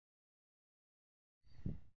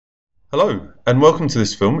Hello, and welcome to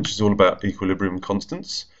this film, which is all about equilibrium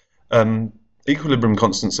constants. Equilibrium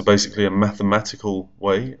constants are basically a mathematical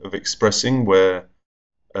way of expressing where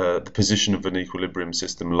the position of an equilibrium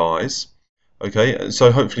system lies. Okay,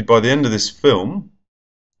 so hopefully by the end of this film,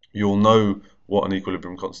 you'll know what an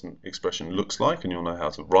equilibrium constant expression looks like, and you'll know how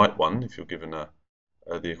to write one if you're given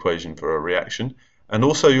the equation for a reaction. And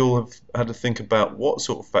also you'll have had to think about what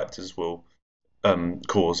sort of factors will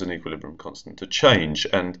cause an equilibrium constant to change.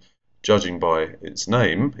 And judging by its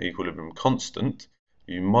name, equilibrium constant,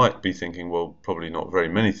 you might be thinking, well, probably not very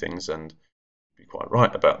many things, and be quite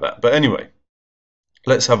right about that. But anyway,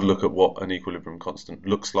 let's have a look at what an equilibrium constant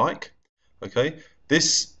looks like. Okay,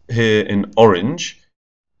 this here in orange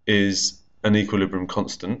is an equilibrium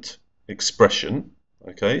constant expression.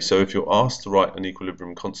 Okay, so if you're asked to write an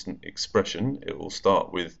equilibrium constant expression, it will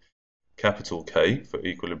start with capital K for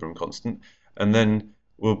equilibrium constant, and then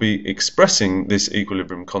we'll be expressing this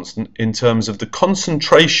equilibrium constant in terms of the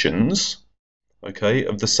concentrations, okay,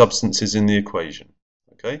 of the substances in the equation.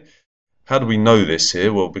 Okay, how do we know this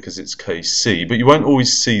here? Well, because it's Kc, but you won't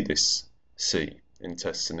always see this C in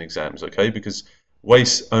tests and exams, okay, because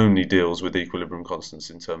WACE only deals with equilibrium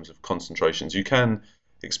constants in terms of concentrations. You can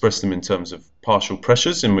express them in terms of partial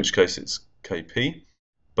pressures, in which case it's Kp,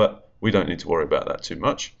 but we don't need to worry about that too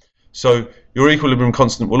much. So your equilibrium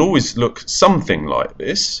constant will always look something like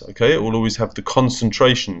this, okay? It will always have the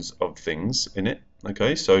concentrations of things in it,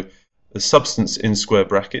 okay? So the substance in square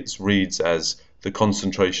brackets reads as the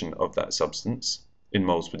concentration of that substance in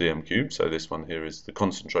moles per dm cubed. So this one here is the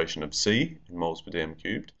concentration of C in moles per dm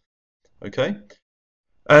cubed, okay?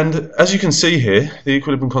 And as you can see here, the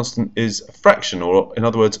equilibrium constant is a fraction, or in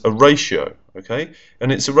other words, a ratio, okay?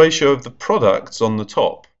 And it's a ratio of the products on the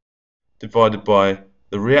top divided by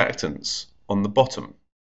the reactants on the bottom.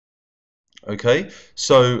 Okay,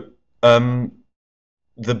 so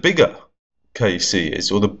the bigger Kc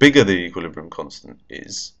is, or the bigger the equilibrium constant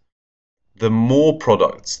is, the more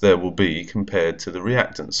products there will be compared to the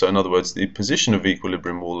reactants. So in other words, the position of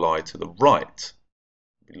equilibrium will lie to the right.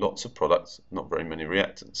 Lots of products, not very many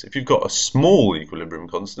reactants. If you've got a small equilibrium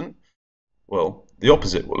constant, well, the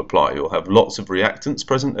opposite will apply. You'll have lots of reactants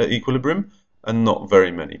present at equilibrium and not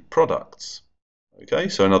very many products. Okay,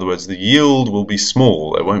 so in other words, the yield will be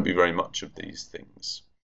small. There won't be very much of these things.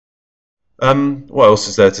 What else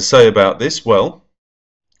is there to say about this? Well,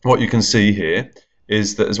 what you can see here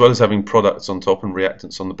is that as well as having products on top and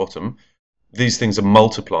reactants on the bottom, these things are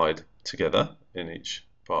multiplied together in each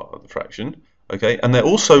part of the fraction. Okay, and they're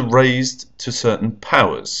also raised to certain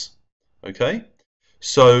powers. Okay,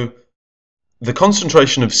 so the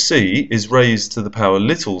concentration of C is raised to the power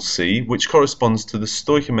little c, which corresponds to the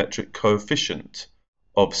stoichiometric coefficient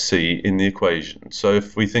of C in the equation. So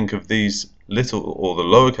if we think of these little or the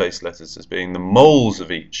lowercase letters as being the moles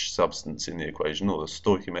of each substance in the equation, or the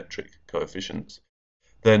stoichiometric coefficients,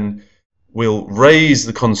 then we'll raise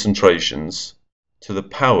the concentrations to the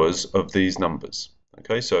powers of these numbers.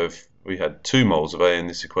 Okay, so if we had 2 moles of A in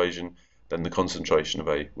this equation, then the concentration of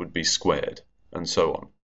A would be squared, and so on.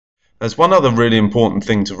 There's one other really important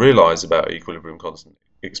thing to realize about equilibrium constant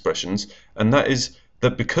expressions, and that is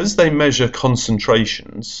that because they measure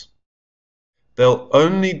concentrations, they'll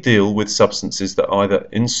only deal with substances that are either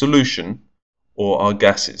in solution or are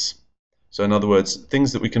gases. So in other words,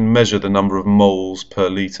 things that we can measure the number of moles per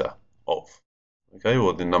litre of, okay,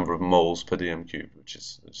 or the number of moles per dm cubed, which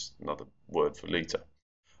is just another word for litre.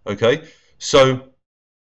 Okay, so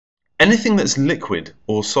anything that's liquid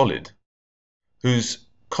or solid,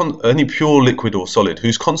 any pure liquid or solid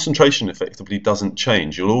whose concentration effectively doesn't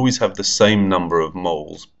change, you'll always have the same number of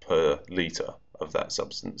moles per litre of that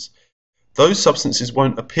substance. Those substances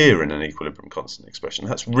won't appear in an equilibrium constant expression.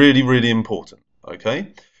 That's really, really important,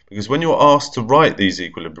 okay? Because when you're asked to write these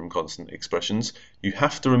equilibrium constant expressions, you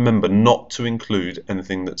have to remember not to include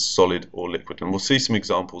anything that's solid or liquid. And we'll see some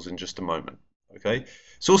examples in just a moment, okay?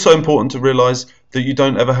 It's also important to realise that you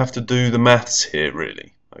don't ever have to do the maths here,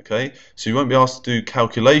 really. Okay, so you won't be asked to do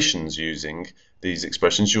calculations using these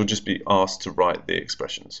expressions, you'll just be asked to write the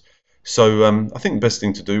expressions. So I think the best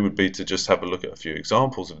thing to do would be to just have a look at a few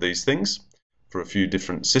examples of these things for a few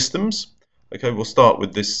different systems. Okay, we'll start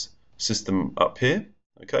with this system up here,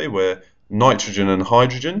 okay, where nitrogen and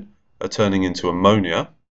hydrogen are turning into ammonia.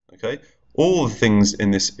 Okay, all the things in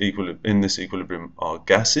this equilibrium are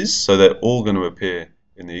gases, so they're all going to appear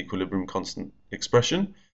in the equilibrium constant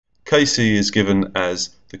expression. Kc is given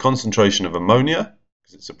as the concentration of ammonia,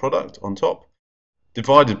 because it's a product on top,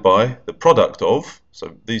 divided by the product of,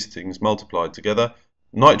 so these things multiplied together,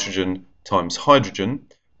 nitrogen times hydrogen,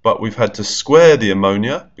 but we've had to square the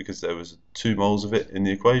ammonia because there was 2 moles of it in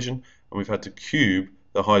the equation, and we've had to cube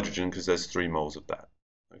the hydrogen because there's 3 moles of that.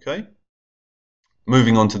 Okay.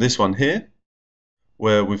 Moving on to this one here,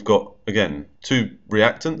 where we've got, again, 2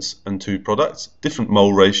 reactants and 2 products, different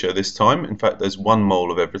mole ratio this time. In fact, there's 1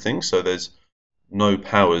 mole of everything, so there's no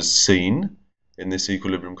powers seen in this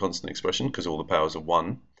equilibrium constant expression because all the powers are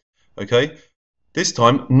 1. Okay, this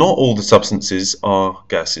time not all the substances are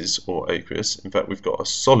gases or aqueous. In fact, we've got a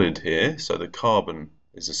solid here, so the carbon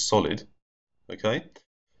is a solid. Okay,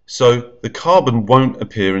 so the carbon won't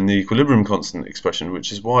appear in the equilibrium constant expression,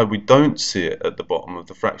 which is why we don't see it at the bottom of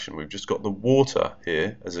the fraction. We've just got the water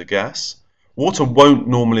here as a gas. Water won't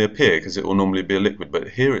normally appear because it will normally be a liquid, but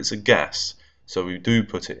here it's a gas, so we do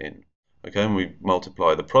put it in. Okay, and we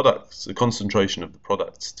multiply the products, the concentration of the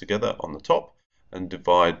products together on the top, and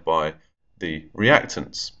divide by the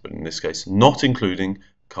reactants, but in this case not including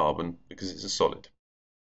carbon because it's a solid.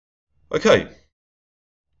 Okay,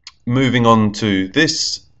 moving on to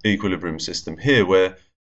this equilibrium system here, where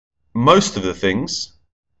most of the things,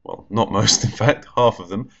 well, not most, in fact, half of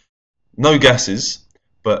them, no gases,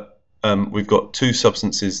 but we've got 2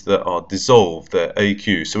 substances that are dissolved, they're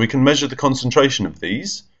AQ. So we can measure the concentration of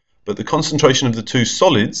these, but the concentration of the 2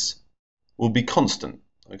 solids will be constant.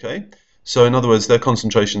 Okay, so in other words, their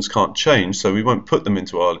concentrations can't change, so we won't put them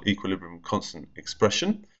into our equilibrium constant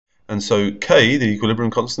expression. And so K, the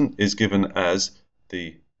equilibrium constant, is given as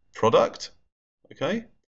the product, okay,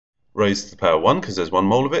 raised to the power 1 because there's 1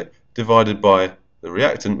 mole of it, divided by the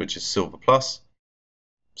reactant, which is silver plus,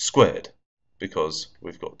 squared, because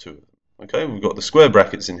we've got 2 of them. Okay, we've got the square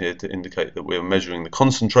brackets in here to indicate that we're measuring the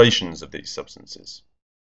concentrations of these substances.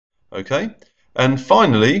 Okay, and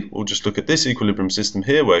finally, we'll just look at this equilibrium system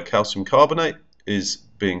here where calcium carbonate is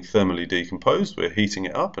being thermally decomposed. We're heating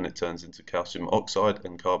it up and it turns into calcium oxide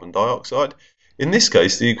and carbon dioxide. In this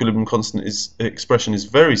case, the equilibrium constant expression is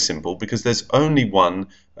very simple because there's only 1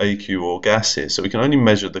 AQ or gas here, so we can only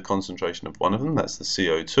measure the concentration of one of them, that's the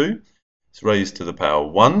CO2. It's raised to the power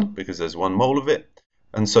 1 because there's 1 mole of it,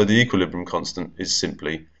 and so the equilibrium constant is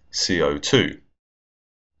simply CO2.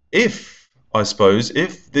 I suppose,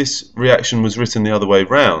 if this reaction was written the other way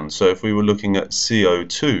round, so if we were looking at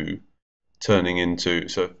CO2 turning into,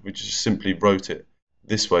 so if we just simply wrote it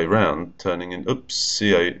this way round, turning in,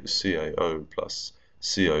 CaO plus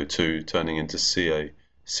CO2 turning into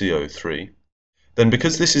CO3, then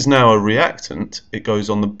because this is now a reactant, it goes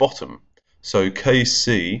on the bottom. So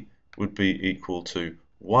Kc would be equal to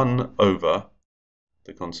 1 over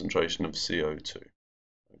the concentration of CO2.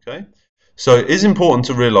 Okay? So it is important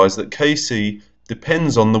to realise that Kc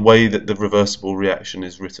depends on the way that the reversible reaction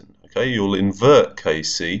is written. Okay, you'll invert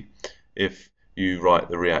Kc if you write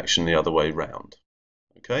the reaction the other way round.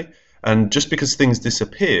 Okay, and just because things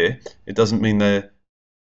disappear, it doesn't mean they're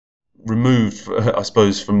removed, I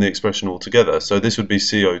suppose, from the expression altogether. So this would be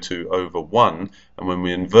CO2 over 1, and when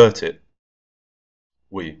we invert it,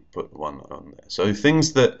 we put 1 on there. So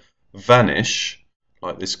things that vanish,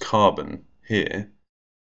 like this carbon here,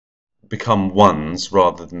 become 1s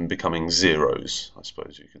rather than becoming 0s, I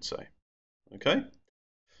suppose you could say. Okay,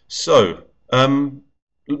 so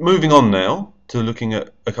moving on now to looking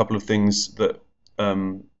at a couple of things that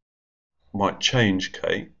might change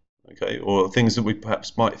K, okay, or things that we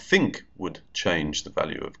perhaps might think would change the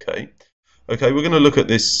value of K. Okay, we're going to look at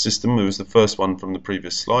this system. It was the first one from the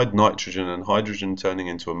previous slide, nitrogen and hydrogen turning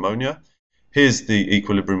into ammonia. Here's the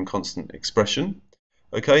equilibrium constant expression.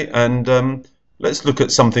 Okay, and let's look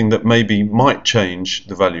at something that maybe might change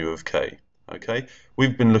the value of K. Okay,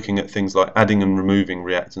 we've been looking at things like adding and removing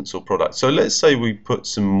reactants or products. So let's say we put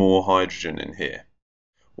some more hydrogen in here.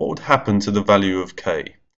 What would happen to the value of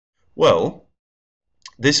K? Well,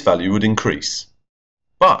 this value would increase.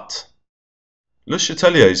 But Le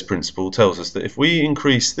Chatelier's principle tells us that if we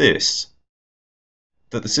increase this,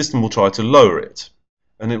 that the system will try to lower it.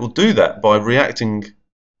 And it will do that by reacting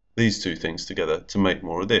these 2 things together to make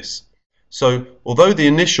more of this. So although the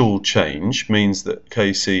initial change means that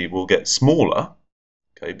Kc will get smaller,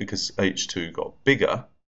 okay, because H2 got bigger,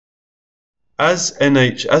 as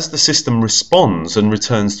the system responds and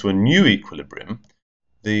returns to a new equilibrium,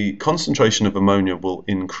 the concentration of ammonia will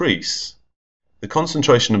increase, the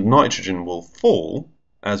concentration of nitrogen will fall,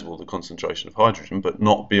 as will the concentration of hydrogen, but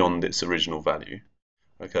not beyond its original value.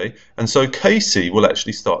 Okay, and so Kc will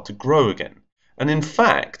actually start to grow again. And in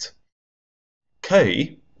fact,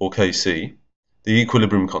 K, or Kc, the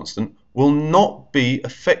equilibrium constant, will not be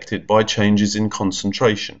affected by changes in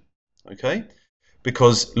concentration. Okay,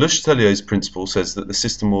 because Le Chatelier's principle says that the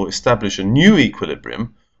system will establish a new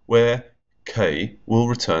equilibrium where K will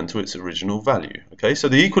return to its original value. Okay, so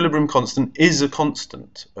the equilibrium constant is a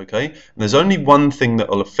constant. Okay, and there's only one thing that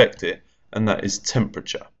will affect it, and that is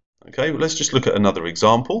temperature. Okay, well, let's just look at another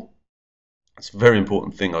example. It's a very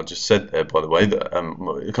important thing I just said there, by the way, that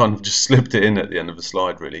I kind of just slipped it in at the end of the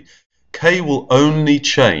slide, really. K will only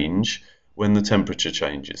change when the temperature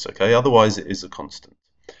changes, okay? Otherwise, it is a constant.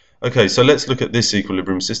 Okay, so let's look at this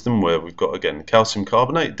equilibrium system where we've got, again, calcium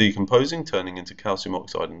carbonate decomposing, turning into calcium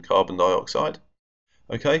oxide and carbon dioxide.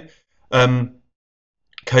 Okay,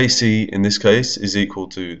 Kc in this case is equal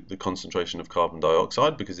to the concentration of carbon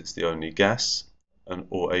dioxide because it's the only gas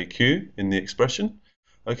or AQ in the expression.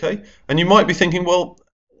 Okay, and you might be thinking, well,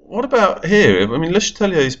 what about here? I mean, Le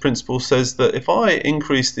Chatelier's principle says that if I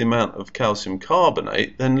increase the amount of calcium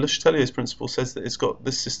carbonate, then Le Chatelier's principle says that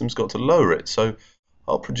this system's got to lower it. So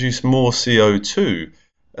I'll produce more CO2,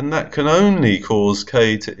 and that can only cause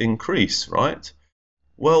K to increase, right?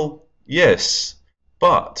 Well, yes,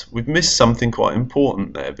 but we've missed something quite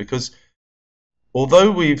important there, because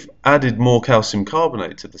although we've added more calcium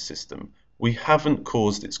carbonate to the system, we haven't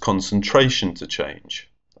caused its concentration to change.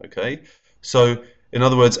 Okay, so in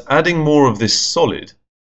other words, adding more of this solid,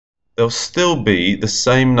 there'll still be the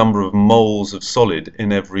same number of moles of solid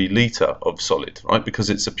in every litre of solid, right? Because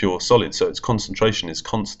it's a pure solid, so its concentration is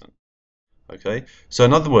constant. Okay, so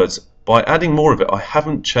in other words, by adding more of it, I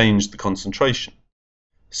haven't changed the concentration.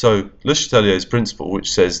 So Le Chatelier's principle,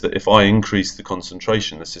 which says that if I increase the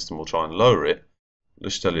concentration, the system will try and lower it, Le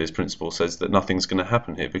Chatelier's principle says that nothing's going to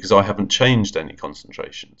happen here because I haven't changed any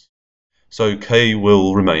concentrations. So K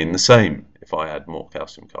will remain the same if I add more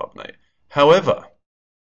calcium carbonate. However,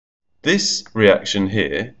 this reaction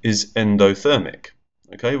here is endothermic,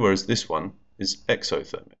 okay, whereas this one is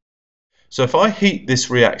exothermic. So if I heat this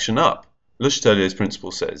reaction up, Le Chatelier's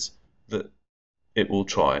principle says that it will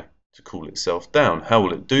try to cool itself down. How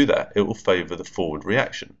will it do that? It will favour the forward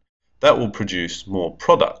reaction. That will produce more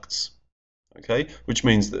products, okay, which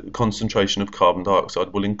means that the concentration of carbon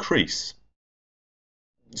dioxide will increase.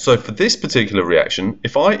 So for this particular reaction,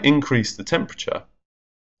 if I increase the temperature,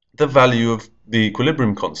 the value of the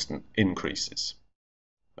equilibrium constant increases.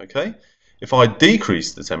 Okay? If I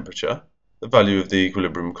decrease the temperature, the value of the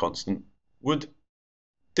equilibrium constant would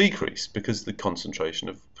decrease because the concentration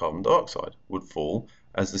of carbon dioxide would fall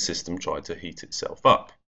as the system tried to heat itself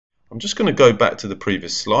up. I'm just going to go back to the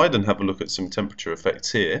previous slide and have a look at some temperature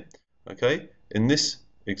effects here. Okay? In this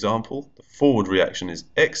example, the forward reaction is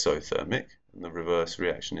exothermic and the reverse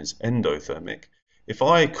reaction is endothermic. If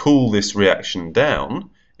I cool this reaction down,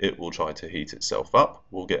 it will try to heat itself up.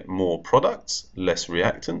 We'll get more products, less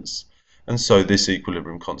reactants, and so this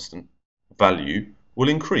equilibrium constant value will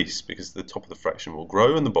increase because the top of the fraction will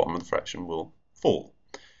grow and the bottom of the fraction will fall.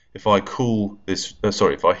 If I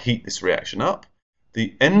if I heat this reaction up,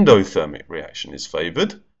 the endothermic reaction is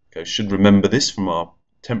favoured. Okay, should remember this from our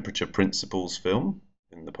temperature principles film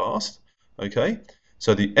in the past. Okay,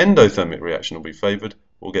 so the endothermic reaction will be favoured.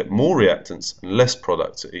 We'll get more reactants and less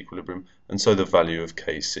products at equilibrium, and so the value of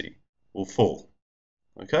Kc will fall.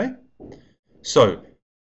 Okay, so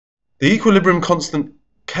the equilibrium constant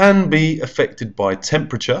can be affected by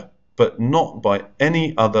temperature, but not by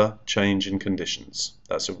any other change in conditions.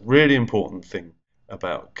 That's a really important thing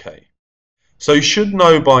about K. So you should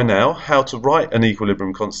know by now how to write an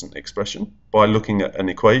equilibrium constant expression by looking at an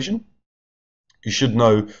equation. You should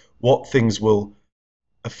know what things will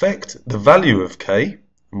affect the value of K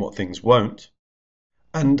and what things won't.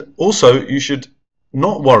 And also you should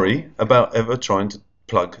not worry about ever trying to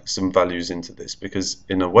plug some values into this, because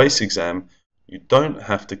in a WACE exam you don't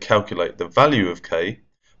have to calculate the value of K,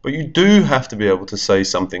 but you do have to be able to say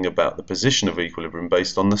something about the position of equilibrium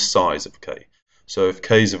based on the size of K. So if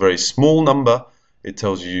K is a very small number, it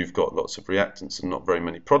tells you you've got lots of reactants and not very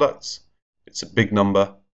many products. It's a big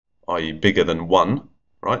number, i.e. bigger than 1,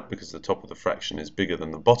 right, because the top of the fraction is bigger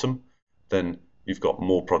than the bottom, then you've got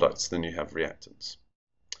more products than you have reactants.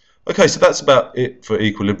 Okay, so that's about it for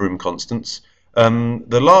equilibrium constants.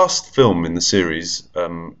 The last film in the series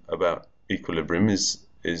about equilibrium is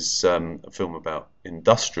a film about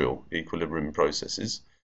industrial equilibrium processes.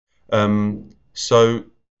 So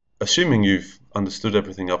assuming you've understood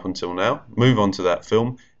everything up until now, move on to that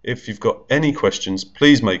film. If you've got any questions,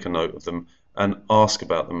 please make a note of them and ask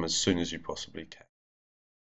about them as soon as you possibly can.